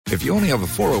If you only have a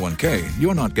 401k,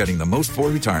 you're not getting the most for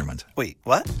retirement. Wait,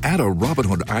 what? Add a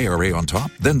Robinhood IRA on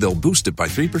top, then they'll boost it by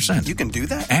 3%. You can do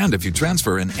that? And if you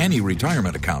transfer in any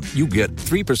retirement account, you get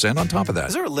 3% on top of that.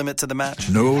 Is there a limit to the match?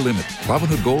 No limit.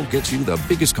 Robinhood Gold gets you the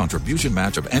biggest contribution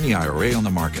match of any IRA on the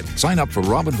market. Sign up for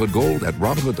Robinhood Gold at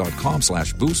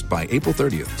Robinhood.com/boost by April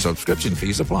 30th. Subscription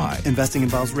fees apply. Investing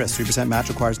involves risk. 3% match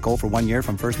requires gold for 1 year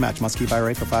from first match. Must keep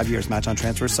IRA for 5 years. Match on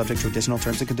transfers subject to additional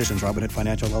terms and conditions. Robinhood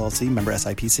Financial LLC, member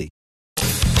SIPC.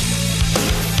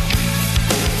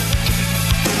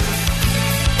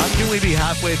 How can we be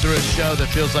halfway through a show that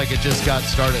feels like it just got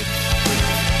started?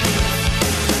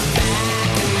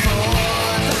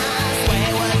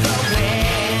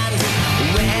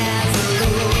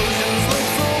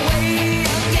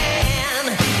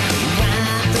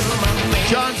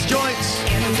 John's Joints,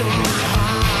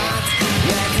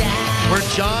 where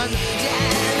John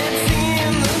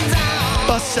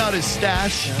busts out his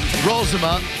stash, rolls them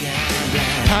up,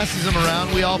 passes them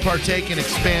around. We all partake and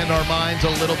expand our minds a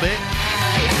little bit.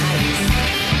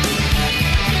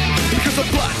 Because the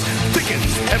plot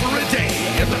thickens every day,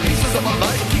 and the pieces of my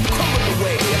life keep crumbling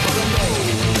away.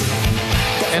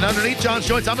 And underneath John's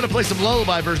Joints, I'm going to play some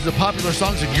lullaby versions of popular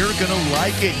songs, and you're going to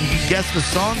like it. You can guess the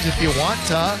songs if you want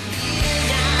to.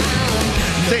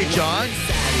 Say, John.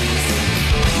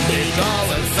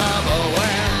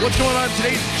 What's going on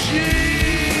today?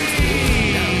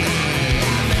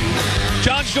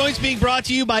 John's Joints being brought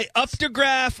to you by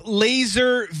Optograph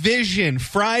Laser Vision.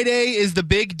 Friday is the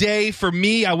big day for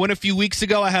me. I went a few weeks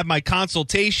ago. I had my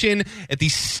consultation at the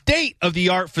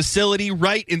state-of-the-art facility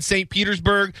right in St.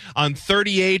 Petersburg on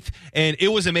 38th, and it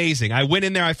was amazing. I went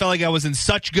in there. I felt like I was in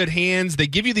such good hands. They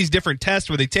give you these different tests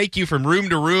where they take you from room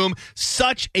to room.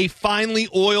 Such a finely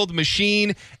oiled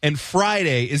machine, and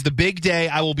Friday is the big day.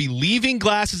 I will be leaving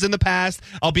glasses in the past.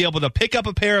 I'll be able to pick up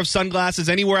a pair of sunglasses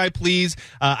anywhere I please.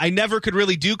 I never could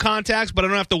really do contacts, but I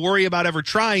don't have to worry about ever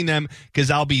trying them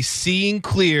because I'll be seeing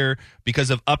clear because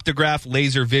of Optograph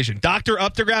Laser Vision. Dr.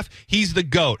 Optograph, he's the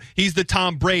GOAT. He's the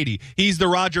Tom Brady. He's the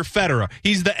Roger Federer.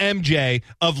 He's the MJ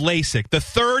of LASIK. The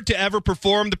third to ever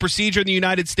perform the procedure in the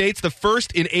United States, the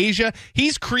first in Asia.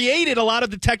 He's created a lot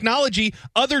of the technology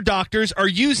other doctors are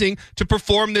using to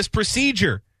perform this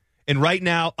procedure. And right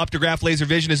now, Optograph Laser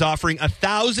Vision is offering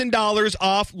 $1,000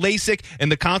 off LASIK,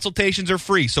 and the consultations are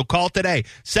free. So call today,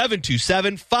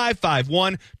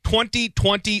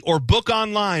 727-551-2020, or book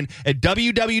online at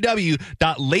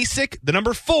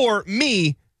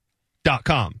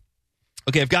www.lasik4me.com.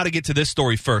 Okay, I've got to get to this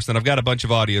story first, and I've got a bunch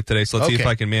of audio today, so let's see if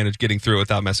I can manage getting through it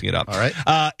without messing it up. All right.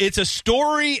 It's a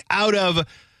story out of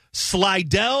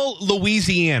Slidell,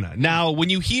 Louisiana. Now, when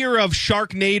you hear of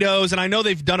Sharknadoes, and I know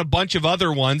they've done a bunch of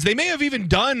other ones, they may have even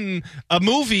done a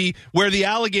movie where the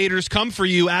alligators come for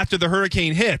you after the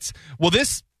hurricane hits. Well,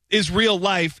 this is real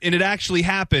life, and it actually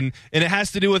happened, and it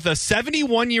has to do with a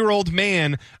 71-year-old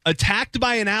man attacked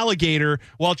by an alligator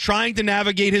while trying to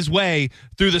navigate his way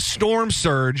through the storm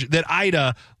surge that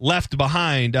Ida left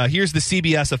behind. Here's the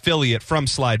CBS affiliate from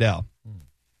Slidell.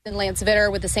 Lance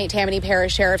Vitter with the St. Tammany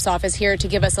Parish Sheriff's Office here to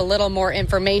give us a little more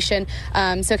information.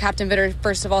 So, Captain Vitter,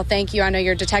 first of all, thank you. I know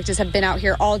your detectives have been out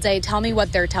here all day. Tell me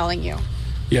what they're telling you.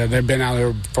 Yeah, they've been out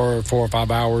here for 4 or 5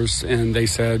 hours, and they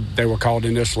said they were called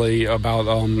initially about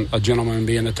a gentleman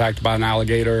being attacked by an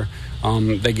alligator.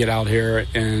 They get out here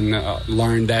and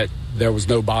learn that there was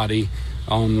no body,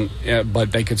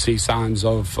 but they could see signs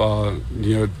of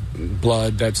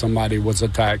blood, that somebody was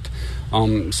attacked.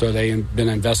 So they've been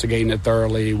investigating it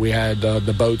thoroughly. We had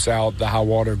the boats out, the high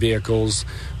water vehicles.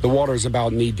 The water's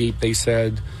about knee deep, they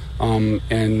said.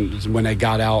 And when they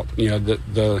got out,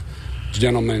 the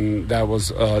gentleman that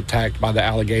was attacked by the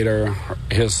alligator,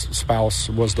 his spouse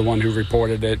was the one who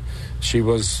reported it. She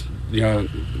was,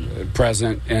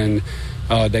 present, and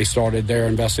they started their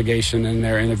investigation and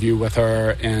their interview with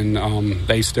her, and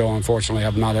they still, unfortunately,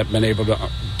 have not been able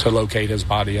to locate his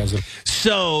body as of.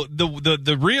 So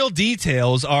the real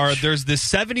details are there's this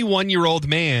 71-year-old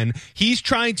man. He's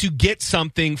trying to get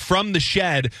something from the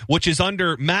shed, which is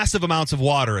under massive amounts of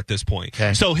water at this point.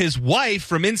 Okay. So his wife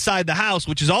from inside the house,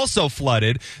 which is also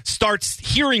flooded, starts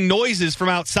hearing noises from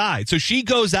outside. So she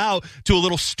goes out to a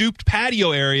little stooped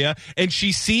patio area, and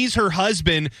she sees her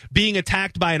husband being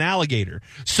attacked by an alligator.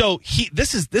 So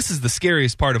this is the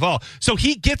scariest part of all. So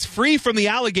he gets free from the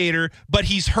alligator, but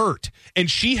he's hurt, and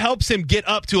she helps him get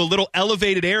up to a little elevated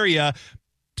area,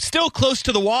 still close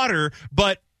to the water,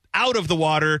 but out of the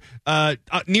water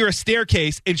near a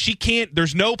staircase, and she can't.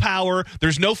 There's no power.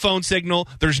 There's no phone signal.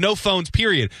 There's no phones,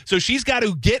 period. So she's got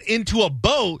to get into a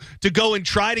boat to go and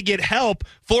try to get help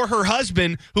for her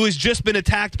husband, who has just been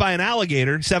attacked by an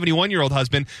alligator, 71-year-old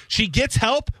husband. She gets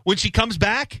help. When she comes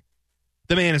back,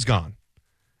 the man is gone.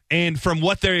 And from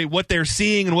what they're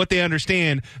seeing and what they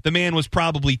understand, the man was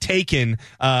probably taken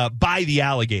by the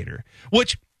alligator,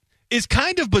 which is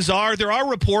kind of bizarre. There are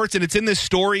reports, and it's in this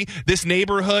story, this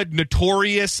neighborhood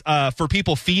notorious for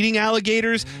people feeding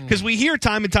alligators, because we hear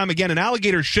time and time again, an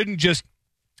alligator shouldn't just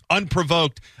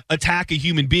unprovoked attack a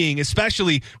human being,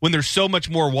 especially when there's so much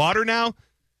more water now.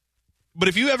 But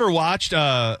if you ever watched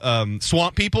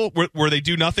Swamp People, where they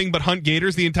do nothing but hunt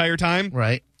gators the entire time,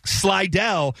 right?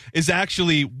 Slidell is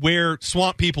actually where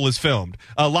Swamp People is filmed.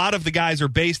 A lot of the guys are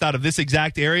based out of this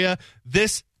exact area.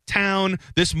 This town,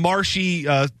 this marshy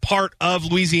part of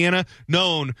Louisiana,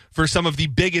 known for some of the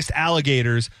biggest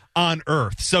alligators on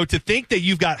Earth. So to think that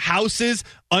you've got houses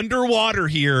underwater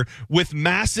here with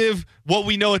massive, what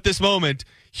we know at this moment,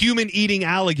 human-eating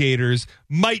alligators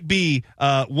might be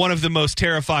one of the most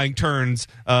terrifying turns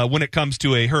when it comes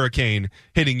to a hurricane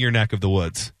hitting your neck of the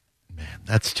woods. Man,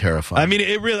 that's terrifying. I mean,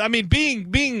 it really. I mean,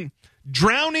 being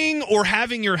drowning or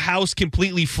having your house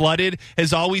completely flooded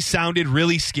has always sounded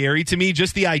really scary to me.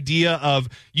 Just the idea of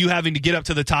you having to get up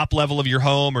to the top level of your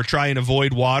home or try and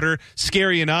avoid water,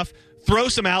 scary enough. Throw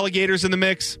some alligators in the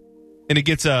mix, and it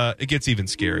gets even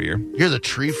scarier. You hear the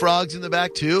tree frogs in the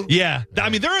back too? Yeah. I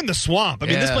mean, they're in the swamp. I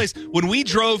mean, this place, when we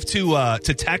drove to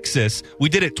Texas, we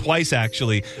did it twice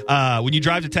actually. When you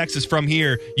drive to Texas from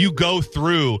here, you go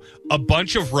through a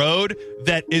bunch of road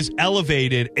that is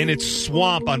elevated, and it's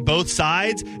swamp on both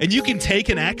sides, and you can take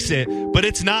an exit, but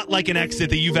it's not like an exit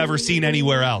that you've ever seen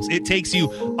anywhere else. It takes you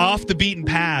off the beaten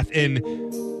path, and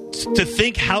to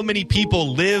think how many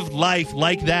people live life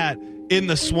like that in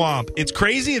the swamp, it's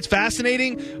crazy. It's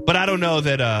fascinating, but I don't know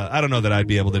that I'd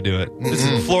be able to do it.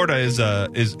 Florida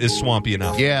is swampy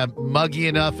enough. Yeah, muggy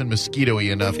enough and mosquito-y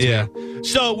enough too. Yeah.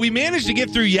 So we managed to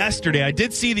get through yesterday. I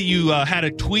did see that you had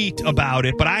a tweet about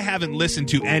it, but I haven't listened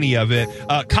to any of it.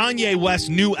 Kanye West's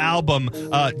new album,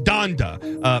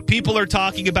 Donda. People are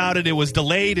talking about it. It was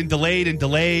delayed and delayed and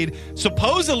delayed.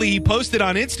 Supposedly, he posted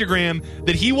on Instagram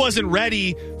that he wasn't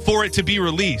ready for it to be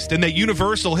released, and that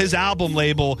Universal, his album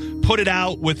label, put it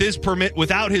out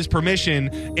without his permission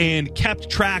and kept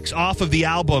tracks off of the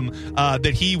album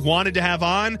that he wanted to have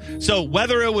on. So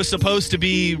whether it was supposed to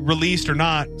be released or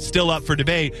not, still up for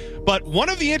debate. But one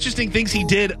of the interesting things he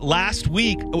did last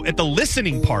week at the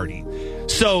listening party,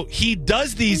 so he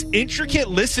does these intricate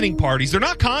listening parties. They're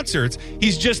not concerts.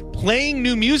 He's just playing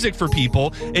new music for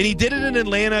people. And he did it in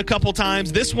Atlanta a couple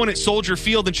times. This one at Soldier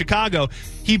Field in Chicago.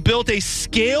 He built a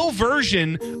scale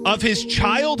version of his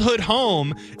childhood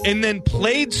home and then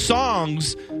played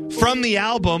songs from the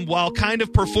album while kind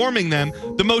of performing them.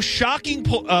 The most shocking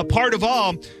part of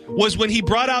all was when he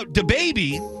brought out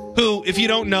DaBaby, who, if you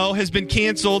don't know, has been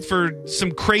canceled for some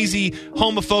crazy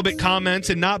homophobic comments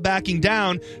and not backing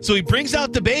down. So he brings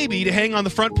out DaBaby to hang on the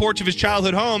front porch of his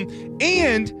childhood home,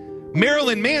 and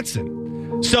Marilyn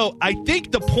Manson. So I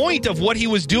think the point of what he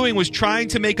was doing was trying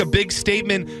to make a big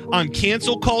statement on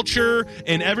cancel culture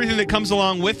and everything that comes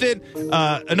along with it.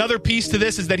 Another piece to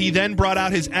this is that he then brought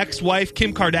out his ex-wife,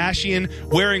 Kim Kardashian,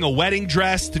 wearing a wedding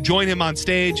dress to join him on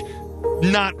stage.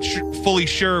 Not fully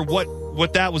sure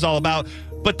what that was all about.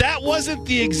 But that wasn't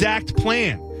the exact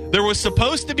plan. There was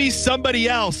supposed to be somebody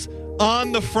else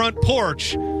on the front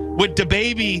porch with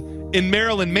DaBaby and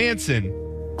Marilyn Manson,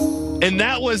 and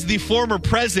that was the former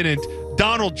president,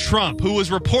 Donald Trump, who was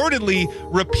reportedly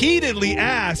repeatedly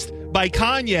asked by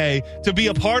Kanye to be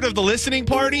a part of the listening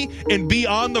party and be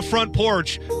on the front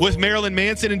porch with Marilyn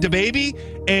Manson and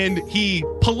DaBaby, and he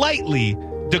politely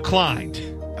declined.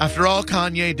 After all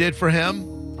Kanye did for him?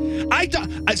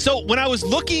 So when I was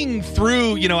looking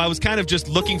through, I was kind of just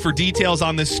looking for details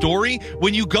on this story.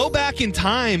 When you go back in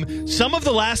time, some of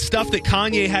the last stuff that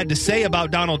Kanye had to say about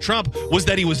Donald Trump was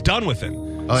that he was done with him.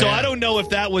 I don't know if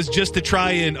that was just to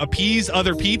try and appease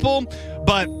other people,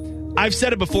 but I've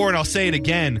said it before and I'll say it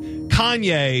again.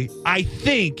 Kanye, I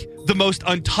think, the most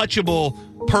untouchable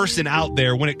person out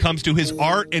there when it comes to his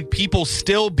art and people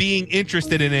still being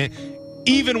interested in it,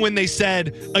 even when they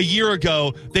said a year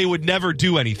ago they would never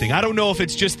do anything. I don't know if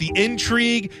it's just the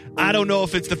intrigue. I don't know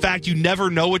if it's the fact you never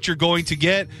know what you're going to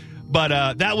get.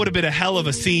 But that would have been a hell of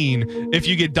a scene if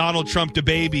you get Donald Trump,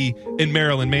 DaBaby, and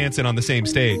Marilyn Manson on the same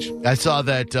stage. I saw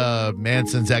that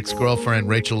Manson's ex-girlfriend,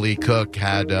 Rachel Lee Cook,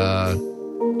 had...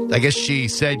 I guess she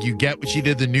said she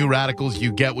did the New Radicals,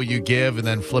 you get what you give, and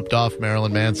then flipped off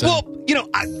Marilyn Manson. Well,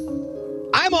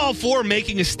 I I'm all for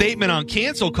making a statement on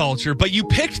cancel culture, but you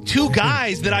picked two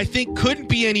guys that I think couldn't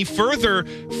be any further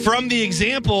from the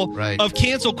example of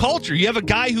cancel culture. You have a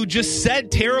guy who just said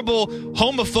terrible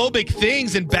homophobic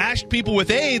things and bashed people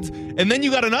with AIDS, and then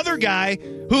you got another guy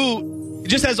who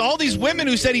just has all these women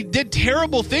who said he did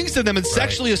terrible things to them and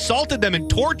sexually assaulted them and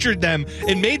tortured them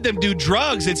and made them do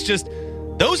drugs. It's just...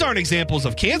 those aren't examples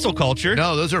of cancel culture.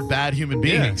 No, those are bad human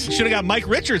beings. Yeah. Should have got Mike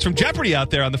Richards from Jeopardy out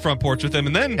there on the front porch with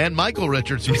him. And Michael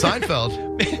Richards from Seinfeld.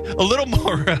 A little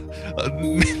more,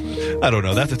 I don't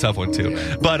know. That's a tough one, too.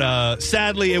 Yeah. But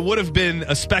sadly, it would have been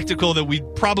a spectacle that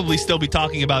we'd probably still be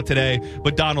talking about today.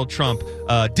 But Donald Trump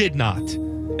did not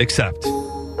accept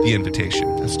the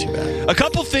invitation. That's too bad. A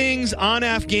couple things on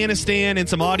Afghanistan and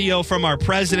some audio from our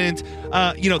president.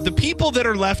 The people that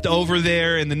are left over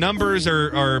there, and the numbers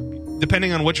are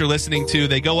depending on what you're listening to,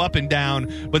 they go up and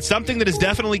down. But something that has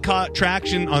definitely caught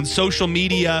traction on social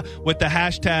media with the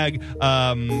hashtag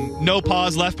No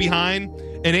Pause Left Behind,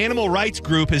 an animal rights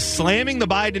group is slamming the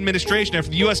Biden administration after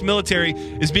the U.S. military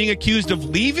is being accused of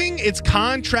leaving its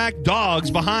contract dogs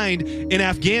behind in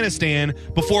Afghanistan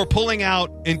before pulling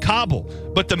out in Kabul.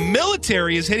 But the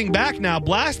military is hitting back now,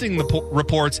 blasting the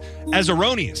reports as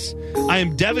erroneous. I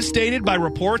am devastated by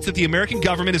reports that the American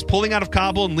government is pulling out of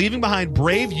Kabul and leaving behind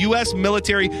brave U.S.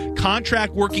 military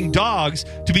contract working dogs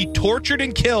to be tortured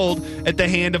and killed at the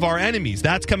hand of our enemies.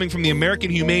 That's coming from the American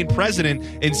Humane President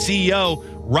and CEO,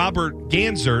 Robert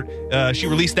Ganzert. She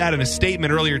released that in a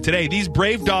statement earlier today. These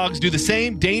brave dogs do the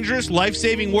same dangerous,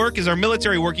 life-saving work as our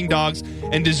military working dogs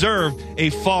and deserve a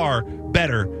far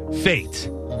better fate.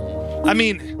 I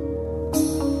mean,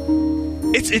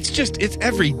 it's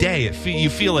every day. You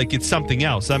feel like it's something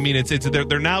else. I mean,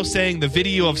 they're now saying the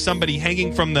video of somebody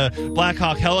hanging from the Black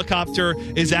Hawk helicopter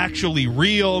is actually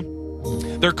real.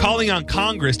 They're calling on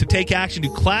Congress to take action to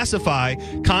classify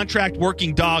contract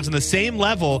working dogs on the same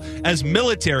level as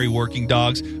military working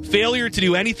dogs. Failure to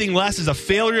do anything less is a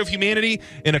failure of humanity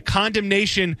and a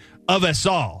condemnation of us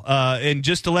all. And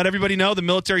just to let everybody know, the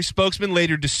military spokesman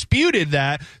later disputed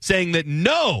that, saying that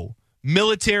no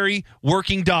military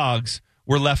working dogs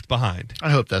were left behind. I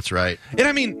hope that's right. And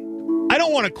I mean, I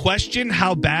don't want to question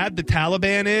how bad the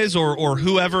Taliban is or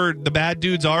whoever the bad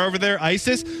dudes are over there,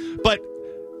 ISIS, but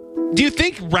do you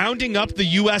think rounding up the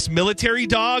U.S. military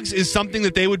dogs is something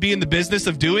that they would be in the business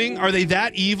of doing? Are they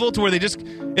that evil to where they just...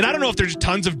 and I don't know if there's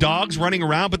tons of dogs running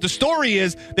around, but the story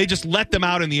is they just let them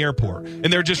out in the airport, and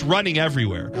they're just running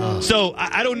everywhere. So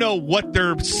I don't know what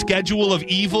their schedule of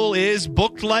evil is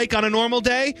booked like on a normal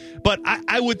day, but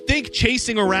I would think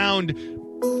chasing around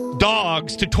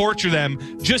dogs to torture them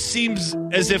just seems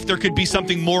as if there could be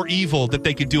something more evil that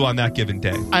they could do on that given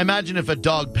day. I imagine if a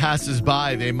dog passes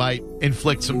by, they might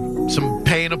inflict some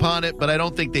pain upon it, but I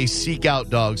don't think they seek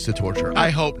out dogs to torture. I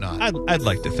hope not. I'd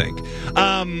like to think.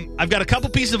 I've got a couple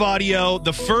pieces of audio.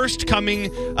 The first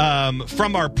coming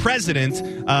from our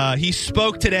president. He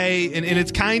spoke today, and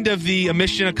it's kind of the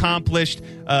mission accomplished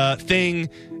thing,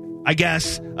 I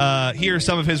guess. Here are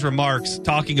some of his remarks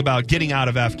talking about getting out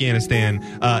of Afghanistan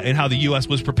and how the U.S.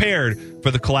 was prepared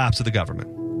for the collapse of the government.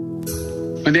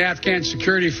 When the Afghan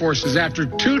security forces, after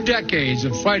 2 decades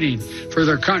of fighting for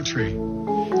their country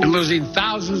and losing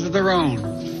thousands of their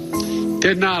own,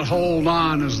 did not hold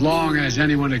on as long as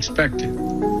anyone expected.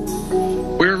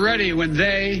 We were ready when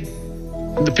they,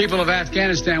 the people of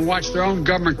Afghanistan, watched their own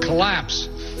government collapse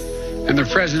and their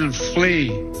president flee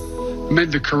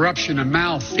amid the corruption and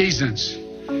malfeasance,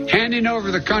 handing over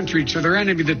the country to their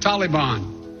enemy, the Taliban,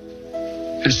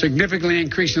 and significantly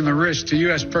increasing the risk to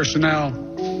U.S. personnel.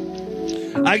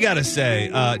 I gotta say,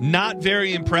 not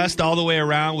very impressed all the way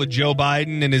around with Joe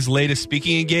Biden and his latest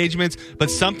speaking engagements,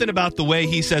 but something about the way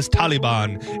he says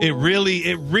Taliban, it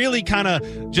really kind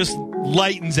of just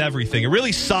lightens everything. It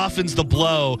really softens the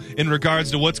blow in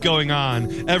regards to what's going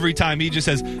on every time he just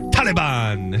says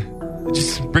Taliban. It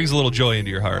just brings a little joy into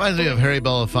your heart. Reminds me of Harry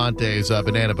Belafonte's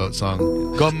Banana Boat song.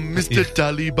 Come, Mr.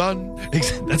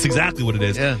 Taliban. That's exactly what it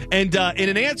is. Yeah. And in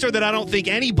an answer that I don't think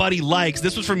anybody likes,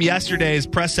 this was from yesterday's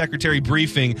press secretary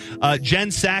briefing, Jen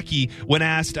Psaki, when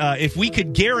asked if we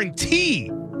could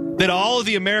guarantee that all of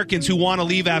the Americans who want to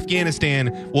leave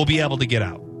Afghanistan will be able to get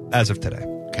out as of today.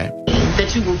 Okay.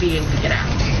 That you will be able to get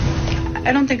out.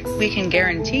 I don't think we can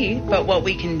guarantee, but what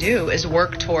we can do is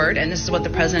work toward, and this is what the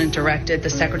President directed the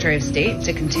Secretary of State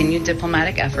to continue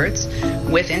diplomatic efforts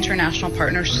with international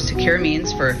partners to secure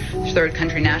means for third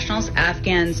country nationals,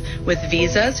 Afghans with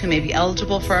visas who may be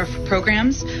eligible for our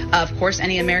programs, of course,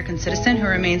 any American citizen who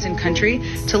remains in country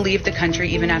to leave the country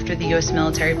even after the U.S.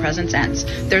 military presence ends.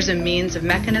 There's a means of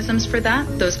mechanisms for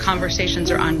that. Those conversations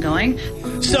are ongoing.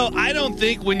 So I don't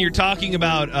think when you're talking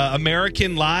about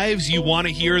American lives, you want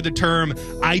to hear the term,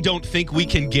 I don't think we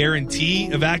can guarantee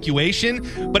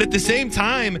evacuation. But at the same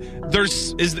time,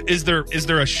 is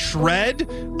there a shred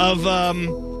of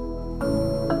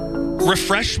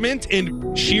refreshment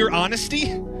in sheer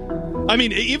honesty? I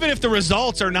mean, even if the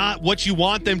results are not what you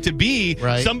want them to be,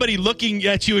 right, somebody looking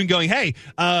at you and going, hey,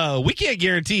 we can't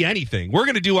guarantee anything. We're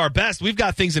going to do our best. We've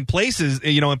got things in place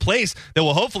that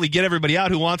will hopefully get everybody out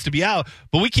who wants to be out,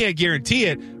 but we can't guarantee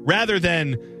it, rather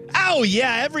than, oh,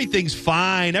 yeah, everything's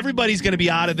fine. Everybody's going to be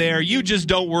out of there. You just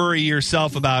don't worry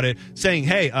yourself about it. Saying,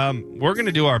 hey, we're going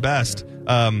to do our best.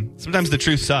 Sometimes the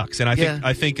truth sucks. And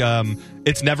I think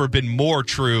it's never been more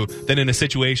true than in a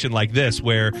situation like this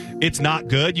where it's not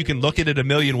good. You can look at it a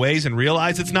million ways and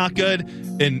realize it's not good.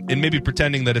 And maybe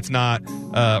pretending that it's not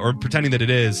or pretending that it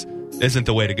isn't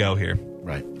the way to go here.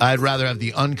 Right. I'd rather have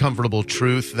the uncomfortable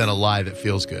truth than a lie that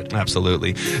feels good.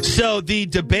 Absolutely. So the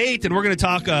debate, and we're going to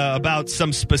talk about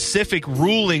some specific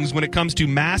rulings when it comes to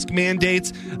mask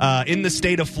mandates in the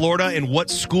state of Florida and what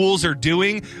schools are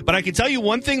doing. But I can tell you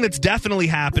one thing that's definitely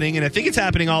happening, and I think it's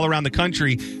happening all around the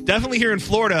country, definitely here in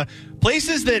Florida,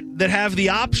 places that have the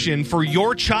option for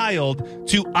your child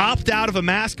to opt out of a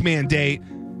mask mandate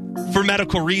for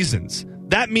medical reasons.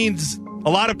 That means a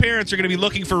lot of parents are going to be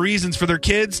looking for reasons for their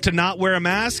kids to not wear a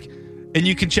mask, and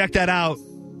you can check that out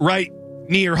right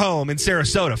near home in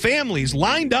Sarasota. Families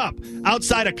lined up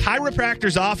outside a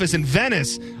chiropractor's office in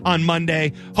Venice on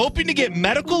Monday, hoping to get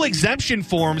medical exemption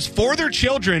forms for their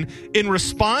children in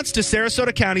response to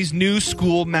Sarasota County's new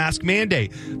school mask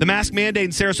mandate. The mask mandate in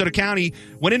Sarasota County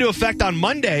went into effect on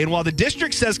Monday, and while the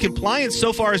district says compliance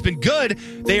so far has been good,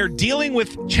 they are dealing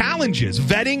with challenges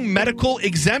vetting medical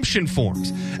exemption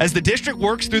forms. As the district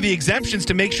works through the exemptions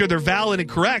to make sure they're valid and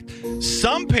correct,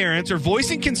 some parents are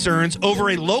voicing concerns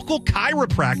over a local chiropractor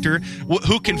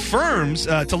who confirms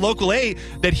to Local 8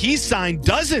 that he's signed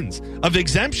dozens of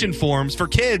exemption forms for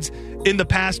kids in the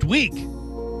past week.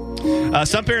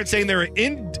 Some parents saying they're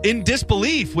in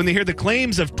disbelief when they hear the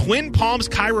claims of Twin Palms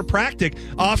Chiropractic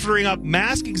offering up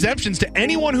mask exemptions to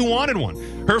anyone who wanted one.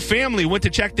 Her family went to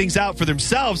check things out for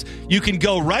themselves. You can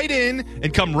go right in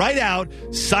and come right out,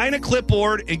 sign a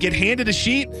clipboard, and get handed a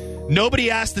sheet.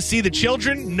 Nobody asked to see the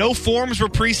children. No forms were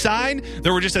pre-signed.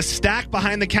 There were just a stack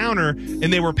behind the counter,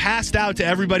 and they were passed out to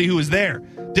everybody who was there.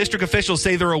 District officials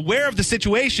say they're aware of the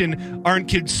situation, are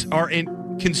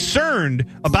concerned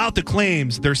about the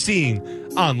claims they're seeing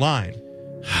online.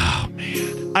 Oh,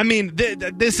 man. I mean,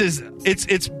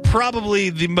 it's probably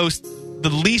the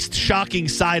least shocking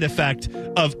side effect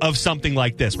of something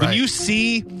like this. When you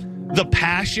see the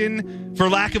passion, for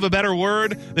lack of a better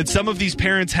word, that some of these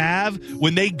parents have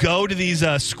when they go to these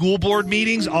school board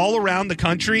meetings all around the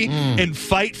country and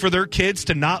fight for their kids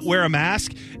to not wear a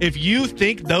mask, if you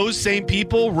think those same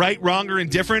people, right, wrong, or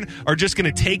indifferent, are just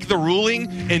going to take the ruling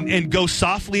and go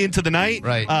softly into the night,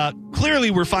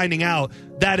 clearly we're finding out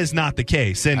that is not the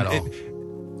case. And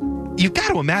you've got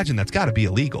to imagine that's got to be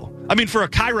illegal. I mean, for a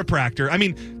chiropractor,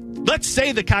 let's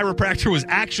say the chiropractor was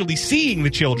actually seeing the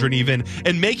children even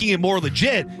and making it more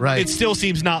legit. It still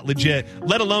seems not legit,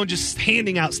 let alone just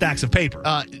handing out stacks of paper.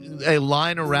 A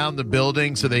line around the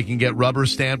building so they can get rubber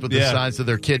stamped with the signs so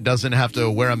their kid doesn't have to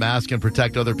wear a mask and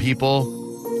protect other people.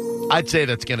 I'd say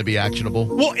that's going to be actionable.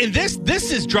 Well, and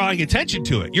this is drawing attention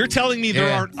to it. You're telling me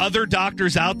there aren't other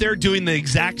doctors out there doing the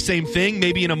exact same thing,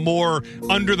 maybe in a more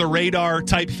under-the-radar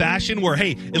type fashion where,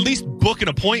 hey, at least book an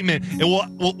appointment and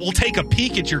we'll take a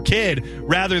peek at your kid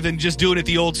rather than just doing it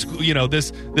the old school,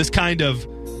 this kind of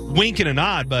wink and a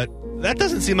nod. But that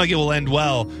doesn't seem like it will end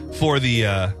well for the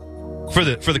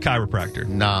chiropractor.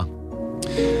 Nah.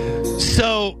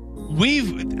 So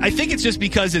I think it's just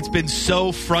because it's been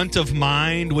so front of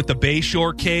mind with the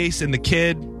Bayshore case and the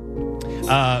kid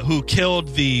who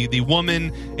killed the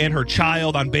woman and her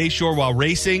child on Bayshore while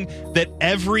racing, that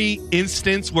every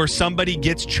instance where somebody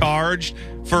gets charged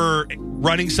for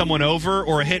running someone over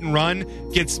or a hit and run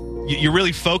you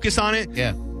really focus on it.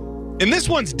 Yeah. And this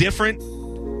one's different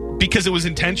because it was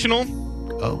intentional.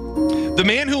 Oh. The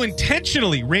man who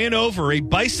intentionally ran over a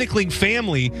bicycling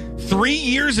family 3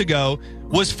 years ago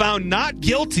was found not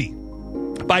guilty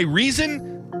by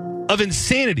reason of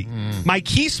insanity.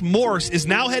 Mykese Morse is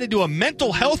now headed to a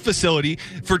mental health facility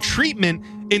for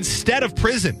treatment instead of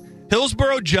prison.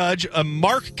 Hillsborough judge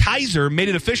Mark Kaiser made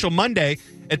it official Monday.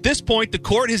 At this point, the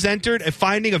court has entered a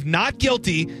finding of not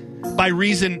guilty by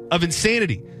reason of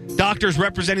insanity. Doctors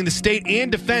representing the state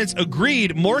and defense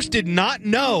agreed Morse did not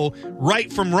know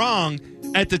right from wrong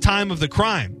at the time of the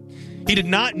crime. He did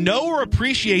not know or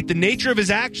appreciate the nature of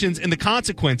his actions and the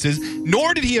consequences,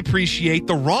 nor did he appreciate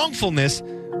the wrongfulness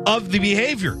of the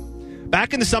behavior.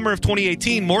 Back in the summer of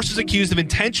 2018, Morse was accused of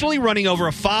intentionally running over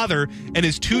a father and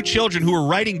his 2 children who were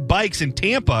riding bikes in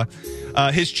Tampa.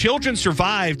 His children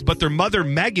survived, but their mother,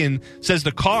 Megan, says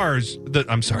the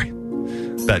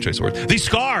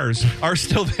scars are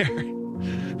still there.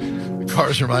 The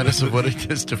cars remind us of what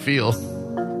it is to feel.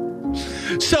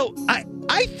 So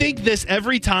I think this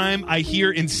every time I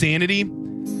hear insanity.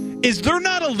 Is there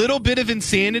not a little bit of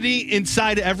insanity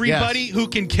inside everybody who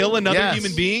can kill another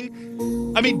human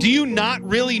being? I mean, do you not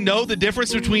really know the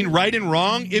difference between right and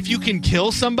wrong if you can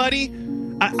kill somebody?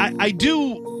 I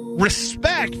do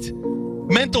respect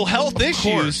mental health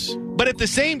issues, but at the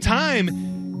same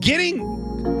time,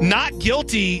 getting not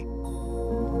guilty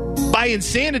by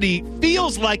insanity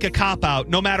feels like a cop-out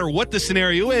no matter what the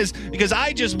scenario is, because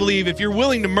I just believe if you're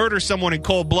willing to murder someone in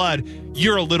cold blood,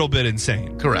 you're a little bit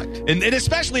insane. Correct. And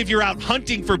especially if you're out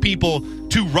hunting for people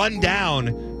to run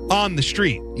down on the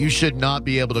street. You should not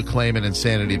be able to claim an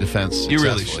insanity defense. You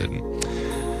really shouldn't.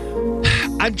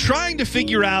 I'm trying to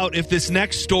figure out if this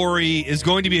next story is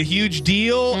going to be a huge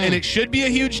deal, and it should be a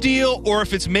huge deal, or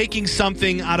if it's making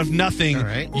something out of nothing. All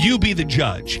right. You be the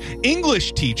judge.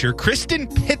 English teacher Kristen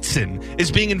Pitson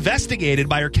is being investigated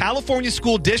by her California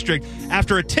school district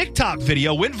after a TikTok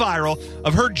video went viral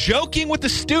of her joking with the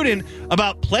student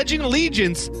about pledging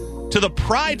allegiance to the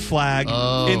pride flag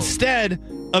instead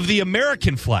of the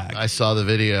American flag. I saw the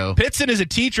video. Pitson is a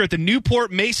teacher at the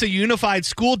Newport Mesa Unified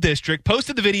School District,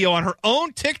 posted the video on her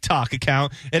own TikTok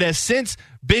account. It has since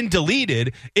been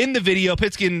deleted. In the video,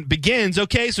 Pitson begins,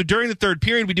 okay, so during the third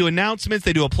period, we do announcements.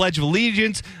 They do a Pledge of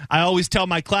Allegiance. I always tell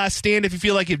my class, stand if you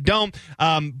feel like you don't.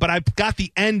 But I got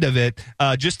the end of it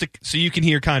so you can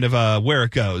hear kind of where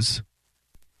it goes.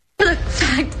 The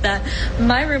fact that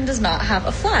my room does not have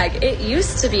a flag. It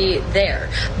used to be there,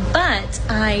 but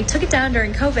I took it down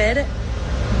during COVID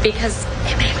because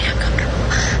it made me uncomfortable.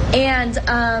 And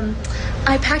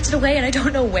I packed it away and I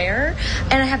don't know where,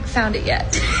 and I haven't found it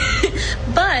yet.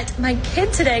 But my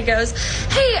kid today goes,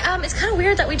 hey, it's kind of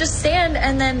weird that we just stand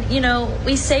and then,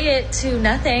 we say it to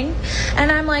nothing.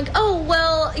 And I'm like, oh,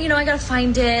 well, I got to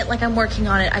find it. Like, I'm working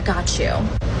on it. I got you.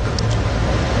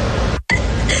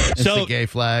 It's the gay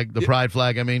flag, the pride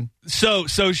flag, I mean. So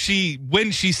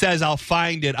when she says, I'll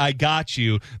find it, I got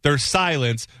you, there's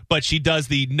silence, but she does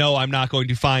the, no, I'm not going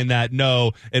to find that,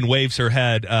 no, and waves her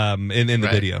head in the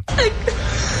video.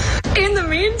 In the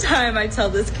meantime, I tell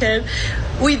this kid,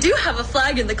 we do have a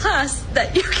flag in the class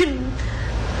that you can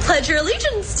pledge your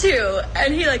allegiance to.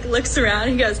 And he looks around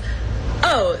and he goes,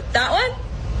 oh, that one?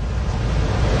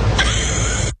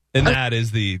 And that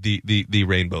is the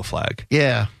rainbow flag.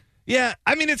 Yeah. Yeah,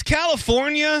 I mean, it's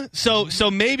California, so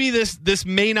maybe this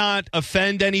may not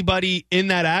offend anybody in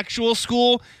that actual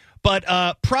school, but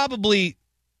probably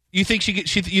you think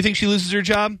she loses her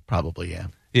job? Probably, yeah.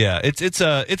 Yeah, it's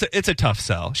a tough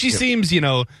sell. She seems,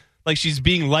 like she's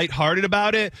being lighthearted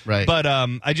about it, right? But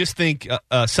I just think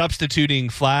substituting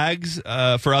flags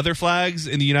for other flags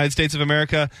in the United States of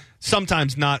America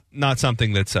sometimes not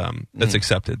something that's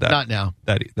accepted. Not now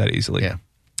that easily. Yeah.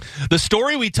 The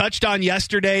story we touched on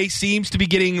yesterday seems to be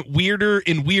getting weirder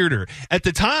and weirder. At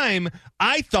the time,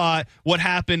 I thought what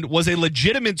happened was a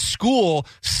legitimate school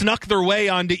snuck their way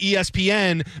onto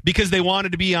ESPN because they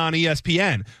wanted to be on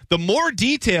ESPN. The more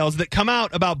details that come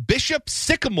out about Bishop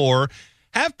Sycamore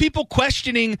have people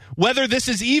questioning whether this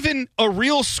is even a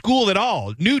real school at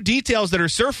all. New details that are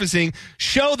surfacing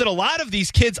show that a lot of these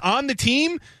kids on the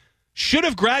team should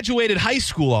have graduated high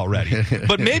school already.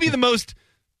 But maybe the most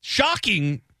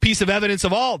shocking piece of evidence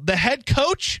of all, the head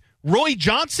coach, Roy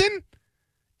Johnson,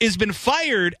 has been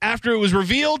fired after it was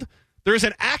revealed there's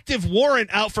an active warrant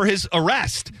out for his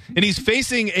arrest, and he's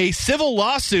facing a civil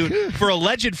lawsuit for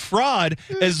alleged fraud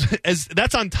as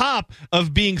that's on top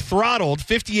of being throttled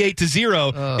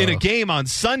 58-0 in a game on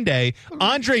Sunday.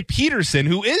 Andre Peterson,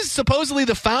 who is supposedly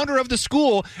the founder of the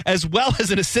school as well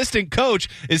as an assistant coach,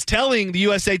 is telling the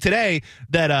USA Today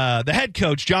that the head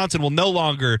coach, Johnson, will no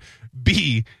longer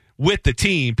be with the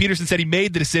team. Peterson said he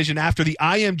made the decision after the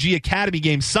IMG Academy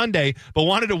game Sunday, but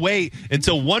wanted to wait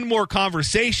until one more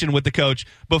conversation with the coach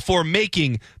before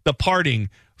making the parting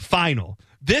final.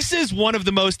 This is one of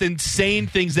the most insane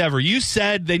things ever. You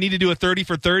said they need to do a 30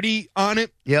 for 30 on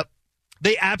it. Yep.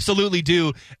 They absolutely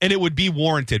do, and it would be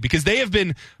warranted because they have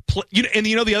been and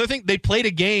the other thing, they played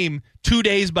a game 2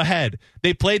 days ahead.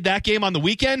 They played that game on the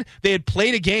weekend. They had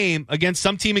played a game against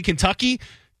some team in Kentucky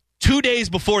 2 days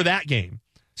before that game.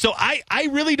 So I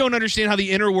really don't understand how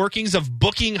the inner workings of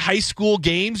booking high school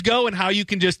games go and how you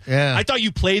can just I thought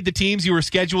you played the teams you were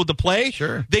scheduled to play.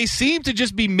 Sure. They seem to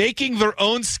just be making their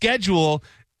own schedule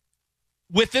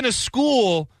within a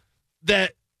school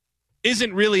that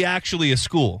isn't really actually a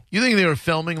school. You think they were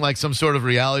filming like some sort of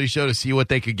reality show to see what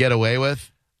they could get away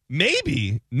with?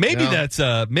 Maybe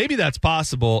that's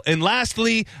possible. And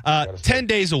lastly, 10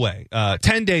 days away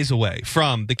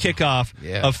from the kickoff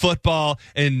of football,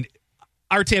 and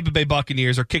our Tampa Bay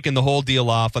Buccaneers are kicking the whole deal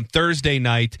off on Thursday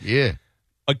night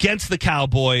against the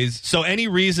Cowboys. So any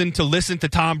reason to listen to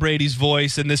Tom Brady's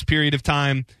voice in this period of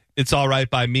time, it's all right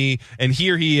by me. And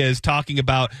here he is talking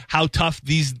about how tough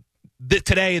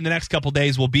today and the next couple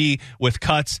days will be with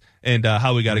cuts and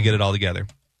how we got to get it all together.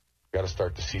 We got to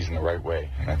start the season the right way,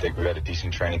 and I think we've had a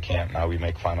decent training camp. Now we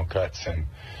make final cuts, and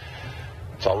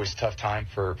it's always a tough time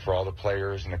for all the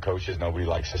players and the coaches. Nobody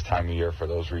likes this time of year for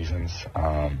those reasons.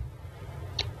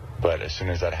 But as soon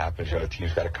as that happens, the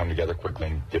team's got to come together quickly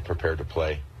and get prepared to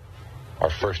play our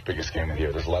first biggest game of the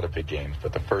year. There's a lot of big games,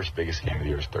 but the first biggest game of the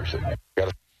year is Thursday night.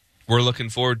 We're looking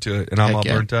forward to it, and I'm all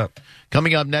burnt up.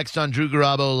 Coming up next on Drew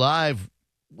Garabo Live,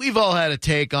 we've all had a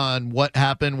take on what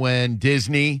happened when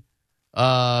Disney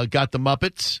got the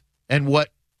Muppets and what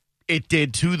it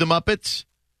did to the Muppets.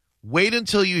 Wait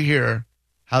until you hear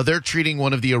how they're treating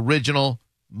one of the original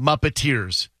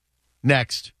Muppeteers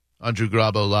next on Drew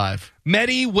Garabo Live.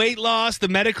 Medi Weight Loss, the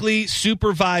medically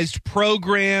supervised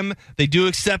program. They do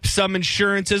accept some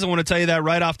insurances. I want to tell you that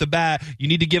right off the bat. You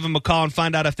need to give them a call and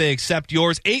find out if they accept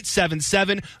yours.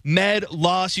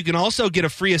 877-MED-LOSS. You can also get a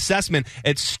free assessment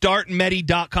at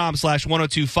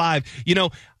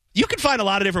startmedi.com/1025. You can find a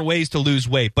lot of different ways to lose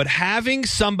weight, but having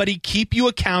somebody keep you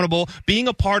accountable, being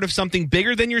a part of something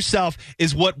bigger than yourself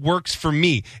is what works for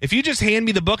me. If you just hand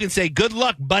me the book and say, good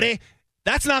luck, buddy,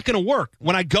 that's not going to work.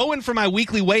 When I go in for my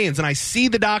weekly weigh-ins and I see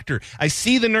the doctor, I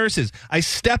see the nurses, I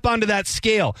step onto that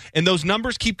scale, and those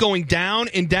numbers keep going down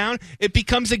and down, it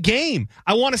becomes a game.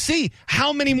 I want to see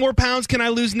how many more pounds can I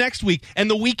lose next week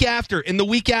and the week after and the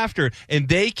week after, and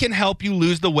they can help you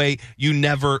lose the weight you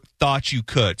never thought you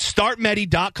could.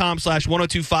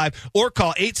 StartMedi.com/1025 or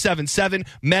call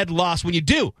 877-MED-LOSS. When you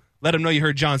do, let them know you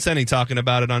heard John Senning talking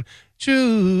about it on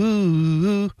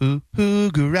Drew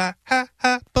Garabo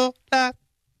Live.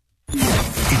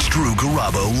 It's Drew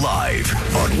Garabo Live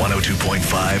on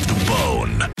 102.5 The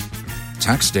Bone.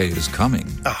 Tax day is coming.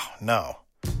 Oh, no.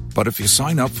 But if you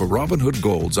sign up for Robinhood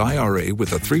Gold's IRA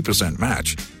with a 3%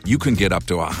 match, you can get up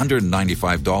to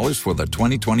 $195 for the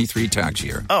 2023 tax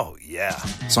year. Oh, yeah.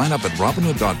 Sign up at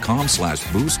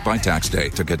Robinhood.com/boost by tax day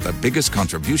to get the biggest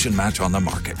contribution match on the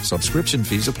market. Subscription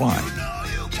fees apply.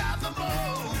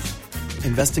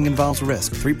 Investing involves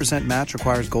risk. 3% match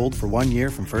requires gold for 1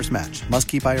 year from first match. Must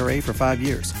keep IRA for 5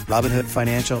 years. Robinhood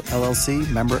Financial, LLC,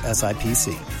 member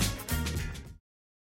SIPC.